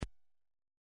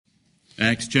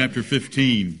Acts chapter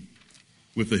 15,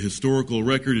 with a historical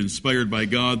record inspired by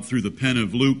God through the pen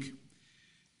of Luke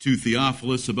to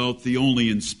Theophilus about the only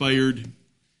inspired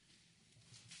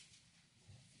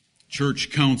church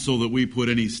council that we put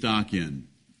any stock in.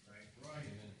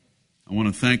 I want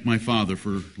to thank my Father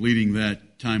for leading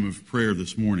that time of prayer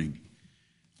this morning.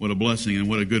 What a blessing and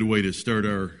what a good way to start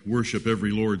our worship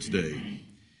every Lord's Day.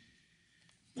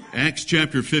 Acts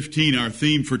chapter 15, our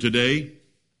theme for today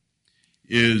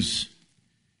is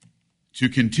to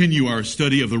continue our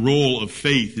study of the role of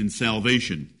faith in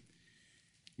salvation.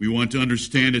 We want to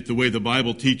understand it the way the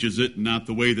Bible teaches it, not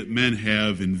the way that men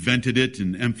have invented it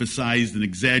and emphasized and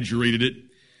exaggerated it.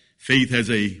 Faith has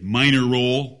a minor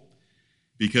role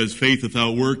because faith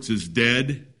without works is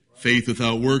dead. Faith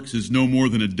without works is no more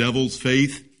than a devil's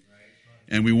faith.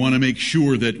 And we want to make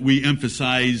sure that we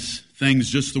emphasize things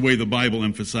just the way the Bible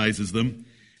emphasizes them.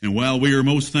 And while we are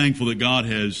most thankful that God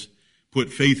has put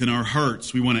faith in our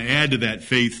hearts, we want to add to that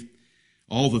faith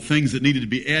all the things that needed to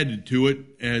be added to it,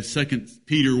 as 2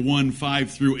 Peter 1,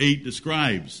 5 through 8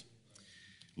 describes.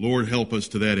 Lord, help us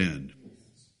to that end.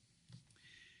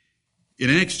 In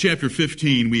Acts chapter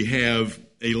 15, we have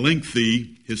a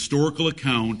lengthy historical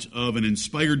account of an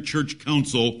inspired church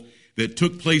council that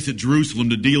took place at Jerusalem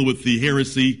to deal with the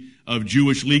heresy of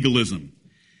Jewish legalism.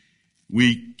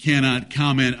 We cannot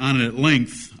comment on it at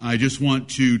length. I just want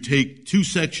to take two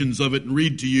sections of it and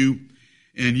read to you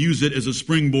and use it as a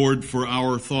springboard for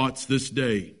our thoughts this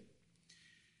day.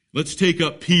 Let's take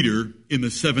up Peter in the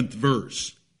 7th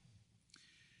verse.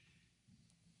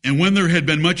 And when there had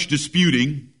been much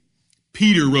disputing,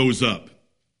 Peter rose up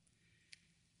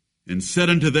and said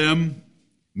unto them,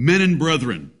 Men and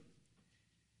brethren,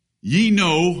 ye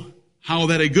know how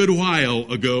that a good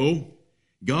while ago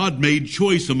God made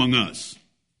choice among us,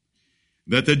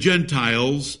 that the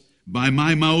Gentiles by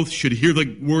my mouth should hear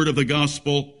the word of the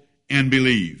gospel and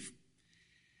believe.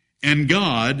 And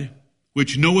God,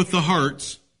 which knoweth the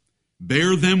hearts,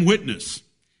 bare them witness,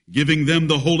 giving them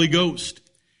the Holy Ghost,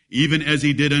 even as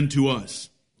he did unto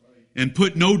us, and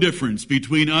put no difference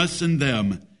between us and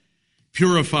them,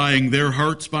 purifying their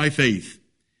hearts by faith.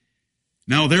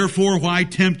 Now therefore, why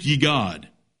tempt ye God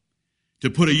to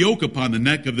put a yoke upon the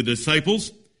neck of the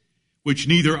disciples, which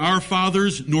neither our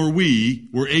fathers nor we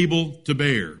were able to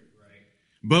bear?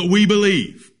 But we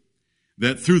believe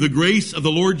that through the grace of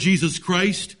the Lord Jesus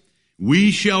Christ, we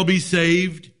shall be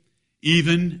saved,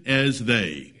 even as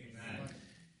they.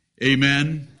 Amen.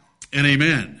 Amen and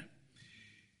amen.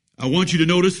 I want you to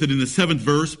notice that in the 7th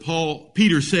verse,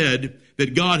 Peter said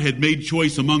that God had made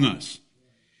choice among us.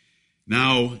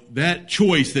 Now, that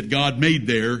choice that God made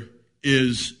there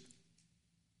is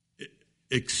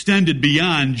extended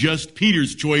beyond just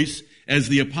Peter's choice as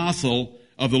the apostle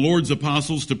of the Lord's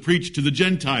apostles to preach to the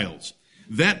Gentiles.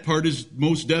 That part is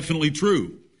most definitely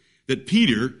true, that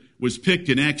Peter was picked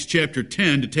in Acts chapter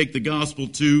 10 to take the gospel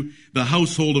to the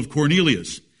household of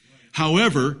Cornelius.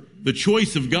 However, the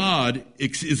choice of God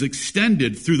is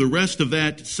extended through the rest of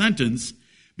that sentence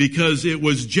because it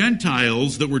was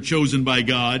Gentiles that were chosen by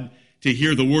God to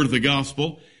hear the word of the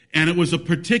gospel, and it was a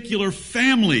particular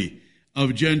family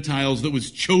of Gentiles that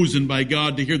was chosen by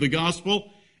God to hear the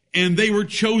gospel, and they were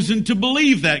chosen to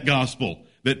believe that gospel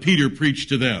that Peter preached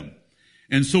to them.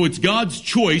 And so it's God's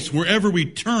choice wherever we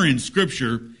turn in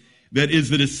Scripture that is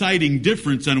the deciding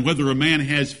difference on whether a man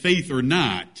has faith or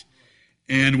not.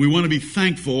 And we want to be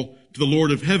thankful to the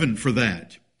Lord of heaven for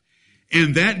that.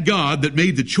 And that God that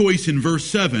made the choice in verse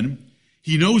 7,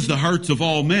 he knows the hearts of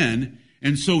all men,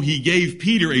 and so he gave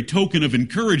Peter a token of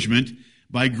encouragement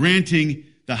by granting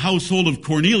the household of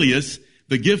Cornelius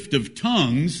the gift of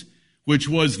tongues, which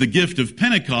was the gift of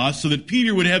Pentecost, so that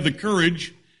Peter would have the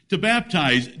courage to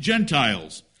baptize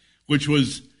Gentiles, which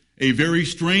was a very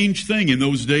strange thing in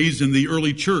those days in the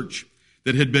early church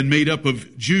that had been made up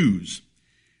of Jews.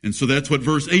 And so that's what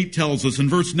verse 8 tells us. And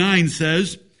verse 9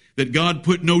 says that God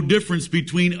put no difference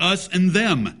between us and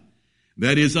them.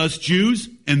 That is, us Jews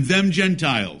and them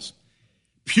Gentiles,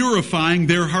 purifying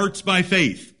their hearts by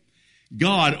faith.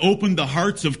 God opened the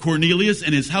hearts of Cornelius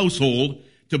and his household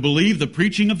to believe the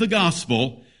preaching of the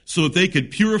gospel so that they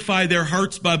could purify their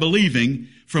hearts by believing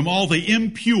from all the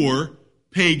impure,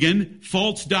 pagan,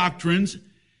 false doctrines,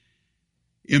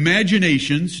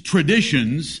 imaginations,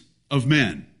 traditions of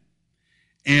men.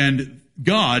 And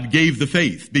God gave the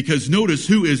faith, because notice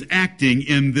who is acting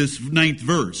in this 9th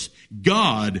verse.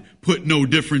 God put no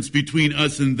difference between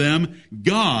us and them.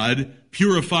 God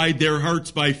purified their hearts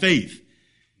by faith.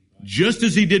 Just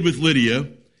as he did with Lydia,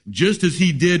 just as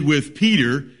he did with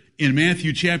Peter in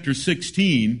Matthew chapter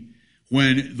 16,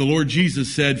 when the Lord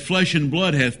Jesus said, Flesh and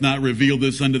blood hath not revealed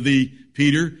this unto thee,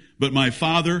 Peter, but my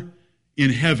Father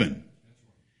in heaven.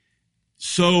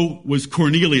 So was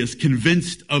Cornelius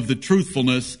convinced of the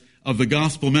truthfulness of the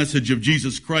gospel message of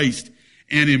Jesus Christ,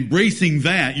 and embracing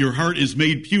that, your heart is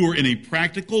made pure in a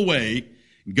practical way.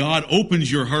 God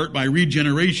opens your heart by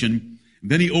regeneration,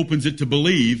 then he opens it to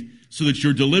believe, so that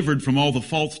you're delivered from all the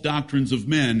false doctrines of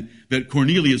men that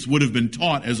Cornelius would have been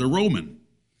taught as a Roman.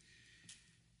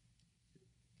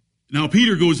 Now,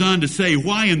 Peter goes on to say,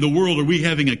 why in the world are we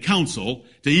having a council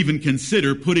to even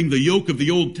consider putting the yoke of the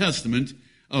Old Testament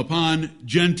upon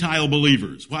Gentile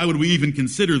believers? Why would we even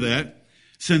consider that,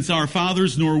 since our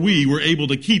fathers nor we were able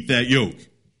to keep that yoke?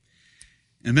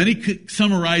 And then he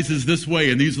summarizes this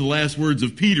way, and these are the last words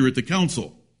of Peter at the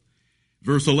council.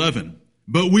 Verse 11,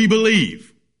 but we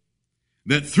believe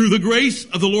that through the grace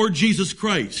of the Lord Jesus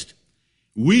Christ,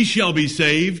 we shall be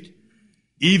saved,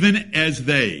 even as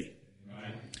they.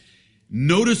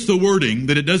 Notice the wording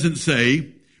that it doesn't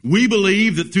say, we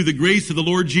believe that through the grace of the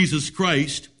Lord Jesus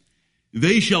Christ,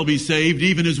 they shall be saved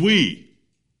even as we.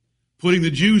 Putting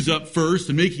the Jews up first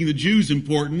and making the Jews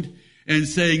important and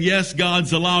saying, yes,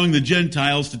 God's allowing the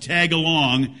Gentiles to tag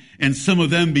along and some of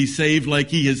them be saved like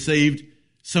he has saved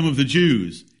some of the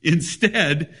Jews.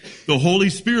 Instead, the Holy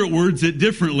Spirit words it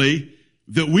differently,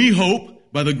 that we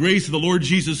hope by the grace of the Lord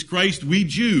Jesus Christ, we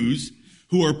Jews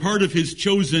who are part of his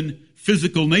chosen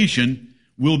physical nation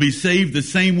will be saved the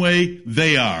same way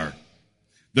they are.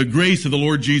 The grace of the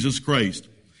Lord Jesus Christ.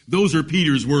 Those are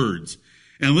Peter's words.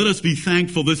 And let us be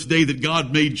thankful this day that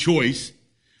God made choice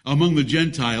among the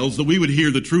Gentiles, that we would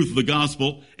hear the truth of the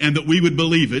gospel and that we would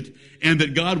believe it, and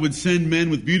that God would send men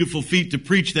with beautiful feet to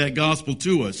preach that gospel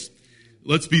to us.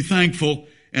 Let's be thankful,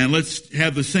 and let's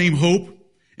have the same hope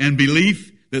and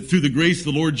belief that through the grace of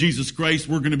the Lord Jesus Christ,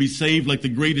 we're going to be saved like the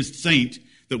greatest saint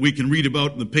that we can read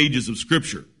about in the pages of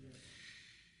Scripture.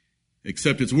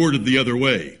 Except it's worded the other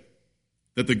way,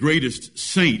 that the greatest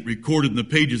saint recorded in the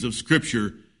pages of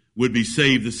Scripture would be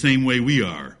saved the same way we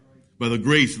are, by the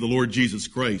grace of the Lord Jesus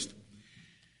Christ.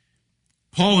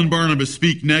 Paul and Barnabas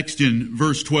speak next in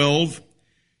verse 12,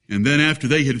 and then after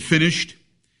they had finished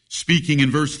speaking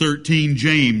in verse 13,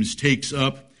 James takes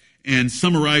up and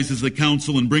summarizes the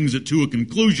counsel and brings it to a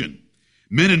conclusion.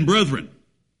 Men and brethren,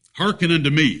 hearken unto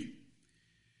me.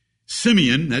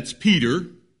 Simeon, that's Peter,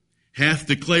 hath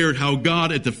declared how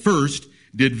God at the first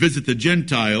did visit the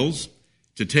Gentiles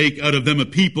to take out of them a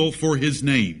people for his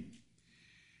name.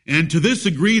 And to this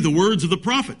agree the words of the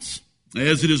prophets,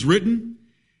 as it is written,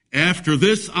 after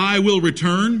this I will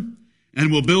return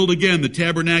and will build again the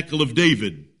tabernacle of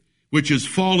David, which is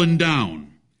fallen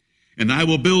down. And I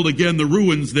will build again the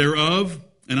ruins thereof,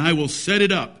 and I will set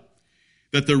it up,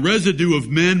 that the residue of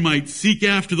men might seek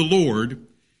after the Lord,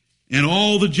 and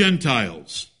all the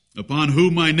Gentiles, upon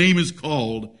whom my name is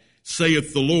called,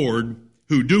 saith the Lord,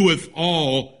 who doeth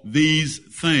all these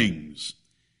things.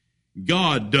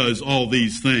 God does all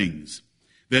these things.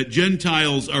 That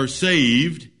Gentiles are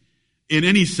saved in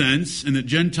any sense, and that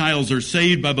Gentiles are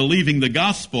saved by believing the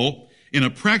gospel in a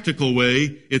practical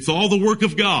way, it's all the work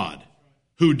of God,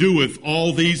 who doeth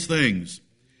all these things.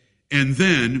 And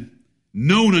then,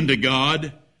 known unto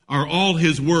God are all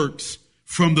his works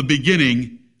from the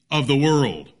beginning of the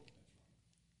world.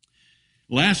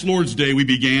 Last Lord's Day we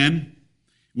began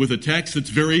with a text that's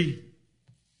very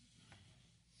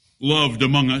loved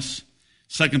among us,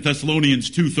 2 Thessalonians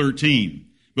 2:13.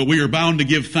 But we are bound to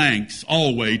give thanks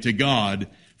always to God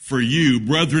for you,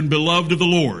 brethren beloved of the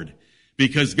Lord,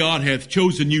 because God hath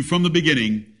chosen you from the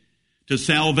beginning to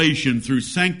salvation through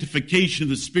sanctification of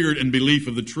the Spirit and belief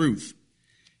of the truth.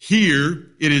 Here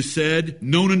it is said,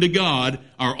 known unto God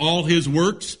are all his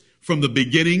works from the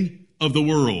beginning of the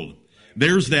world.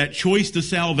 There's that choice to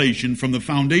salvation from the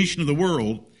foundation of the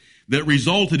world that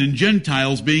resulted in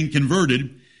Gentiles being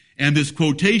converted. And this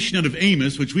quotation out of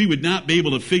Amos, which we would not be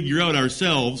able to figure out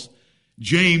ourselves,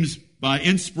 James, by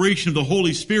inspiration of the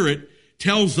Holy Spirit,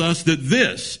 tells us that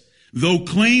this, though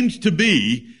claimed to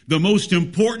be the most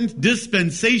important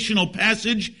dispensational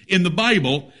passage in the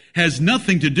Bible, has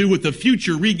nothing to do with the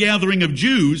future regathering of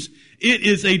Jews. It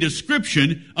is a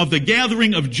description of the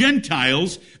gathering of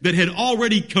Gentiles that had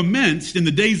already commenced in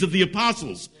the days of the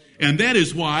apostles. And that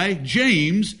is why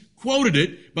James quoted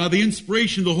it by the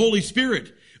inspiration of the Holy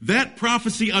Spirit. That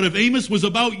prophecy out of Amos was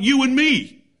about you and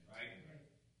me.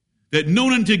 That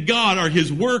known unto God are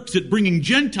his works at bringing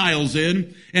Gentiles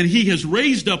in, and he has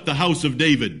raised up the house of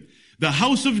David. The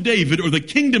house of David, or the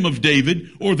kingdom of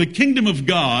David, or the kingdom of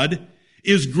God,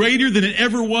 is greater than it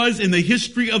ever was in the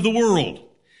history of the world.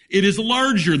 It is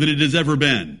larger than it has ever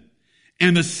been.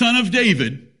 And the Son of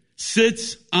David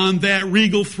sits on that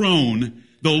regal throne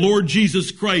the Lord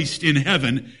Jesus Christ in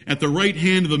heaven at the right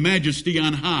hand of the Majesty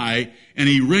on high, and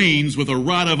he reigns with a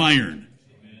rod of iron.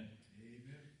 Amen.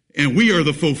 And we are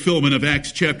the fulfillment of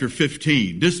Acts chapter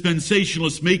 15.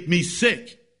 Dispensationalists make me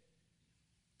sick.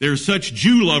 They're such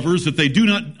Jew lovers that they do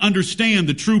not understand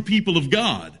the true people of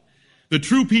God. The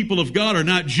true people of God are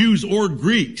not Jews or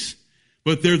Greeks,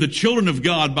 but they're the children of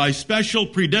God by special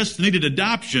predestinated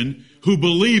adoption who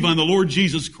believe on the Lord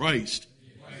Jesus Christ.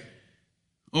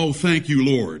 Oh, thank you,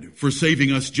 Lord, for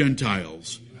saving us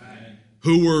Gentiles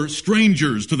who were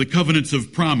strangers to the covenants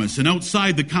of promise and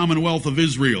outside the commonwealth of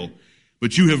Israel,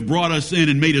 but you have brought us in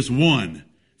and made us one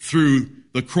through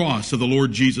the cross of the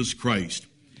Lord Jesus Christ.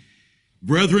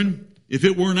 Brethren, if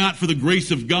it were not for the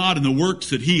grace of God and the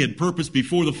works that he had purposed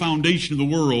before the foundation of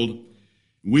the world,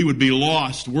 we would be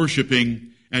lost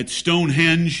worshiping at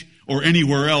Stonehenge or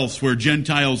anywhere else where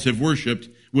Gentiles have worshiped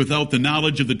without the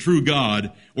knowledge of the true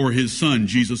God or his Son,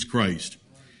 Jesus Christ.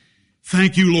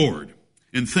 Thank you, Lord,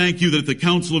 and thank you that at the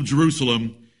Council of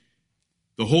Jerusalem,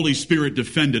 the Holy Spirit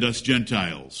defended us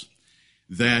Gentiles,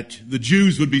 that the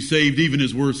Jews would be saved even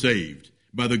as we're saved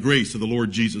by the grace of the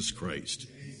Lord Jesus Christ.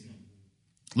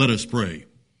 Let us pray.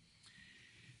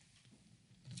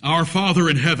 Our Father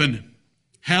in heaven,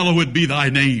 hallowed be thy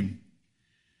name.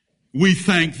 We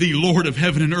thank thee, Lord of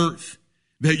heaven and earth,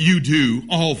 that you do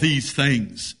all these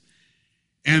things,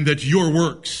 and that your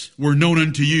works were known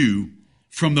unto you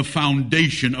from the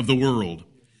foundation of the world.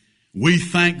 We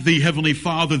thank thee, Heavenly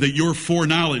Father, that your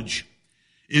foreknowledge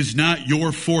is not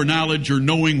your foreknowledge or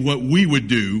knowing what we would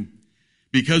do,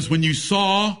 because when you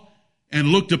saw and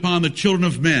looked upon the children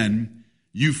of men,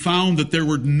 you found that there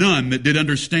were none that did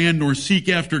understand nor seek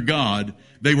after God.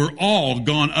 They were all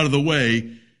gone out of the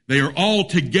way. They are all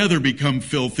together become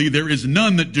filthy. There is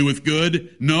none that doeth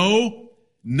good. No,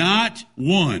 not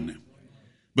one.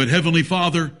 But Heavenly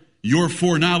Father, your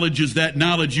foreknowledge is that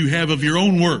knowledge you have of your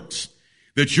own works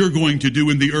that you're going to do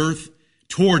in the earth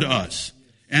toward us.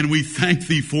 And we thank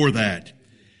thee for that.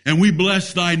 And we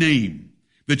bless thy name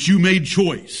that you made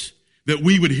choice that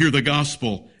we would hear the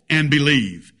gospel and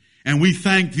believe. And we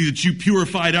thank thee that you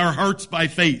purified our hearts by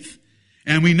faith.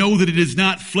 And we know that it is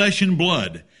not flesh and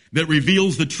blood that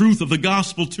reveals the truth of the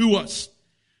gospel to us,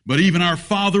 but even our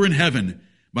Father in heaven,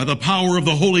 by the power of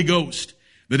the Holy Ghost,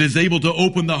 that is able to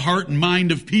open the heart and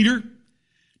mind of Peter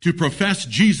to profess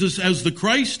Jesus as the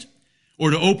Christ,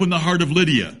 or to open the heart of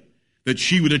Lydia, that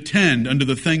she would attend unto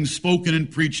the things spoken and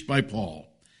preached by Paul.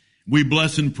 We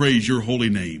bless and praise your holy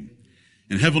name.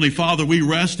 And Heavenly Father, we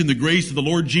rest in the grace of the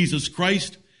Lord Jesus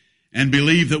Christ and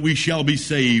believe that we shall be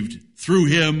saved through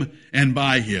him and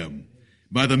by him.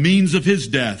 By the means of his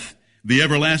death, the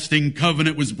everlasting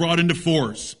covenant was brought into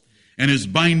force and is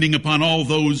binding upon all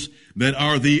those that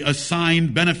are the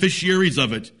assigned beneficiaries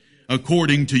of it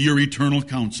according to your eternal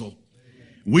counsel.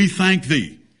 We thank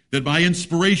thee that by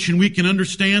inspiration we can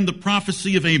understand the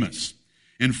prophecy of Amos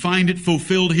and find it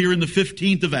fulfilled here in the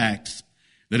 15th of Acts,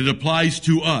 that it applies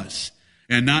to us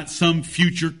and not some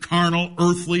future carnal,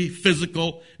 earthly,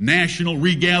 physical, national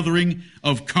regathering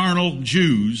of carnal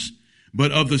Jews,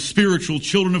 but of the spiritual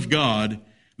children of God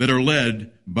that are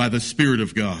led by the Spirit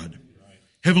of God. Right.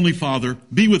 Heavenly Father,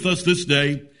 be with us this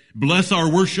day. Bless our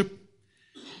worship.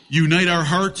 Unite our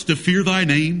hearts to fear thy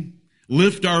name.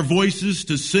 Lift our voices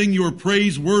to sing your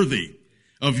praise worthy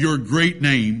of your great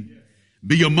name.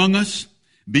 Be among us.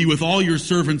 Be with all your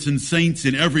servants and saints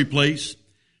in every place.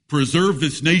 Preserve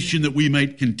this nation that we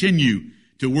might continue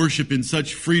to worship in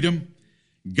such freedom.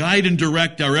 Guide and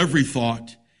direct our every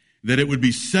thought, that it would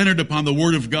be centered upon the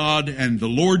Word of God and the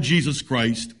Lord Jesus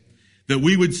Christ, that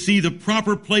we would see the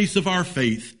proper place of our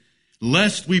faith,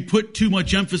 lest we put too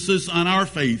much emphasis on our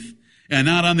faith and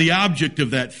not on the object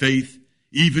of that faith,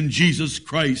 even Jesus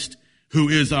Christ, who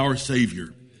is our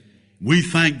Savior. We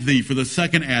thank thee for the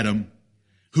second Adam,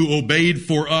 who obeyed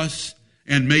for us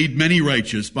and made many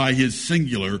righteous by his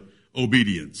singular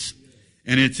obedience.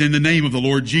 And it's in the name of the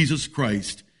Lord Jesus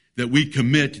Christ that we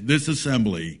commit this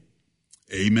assembly.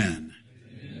 Amen.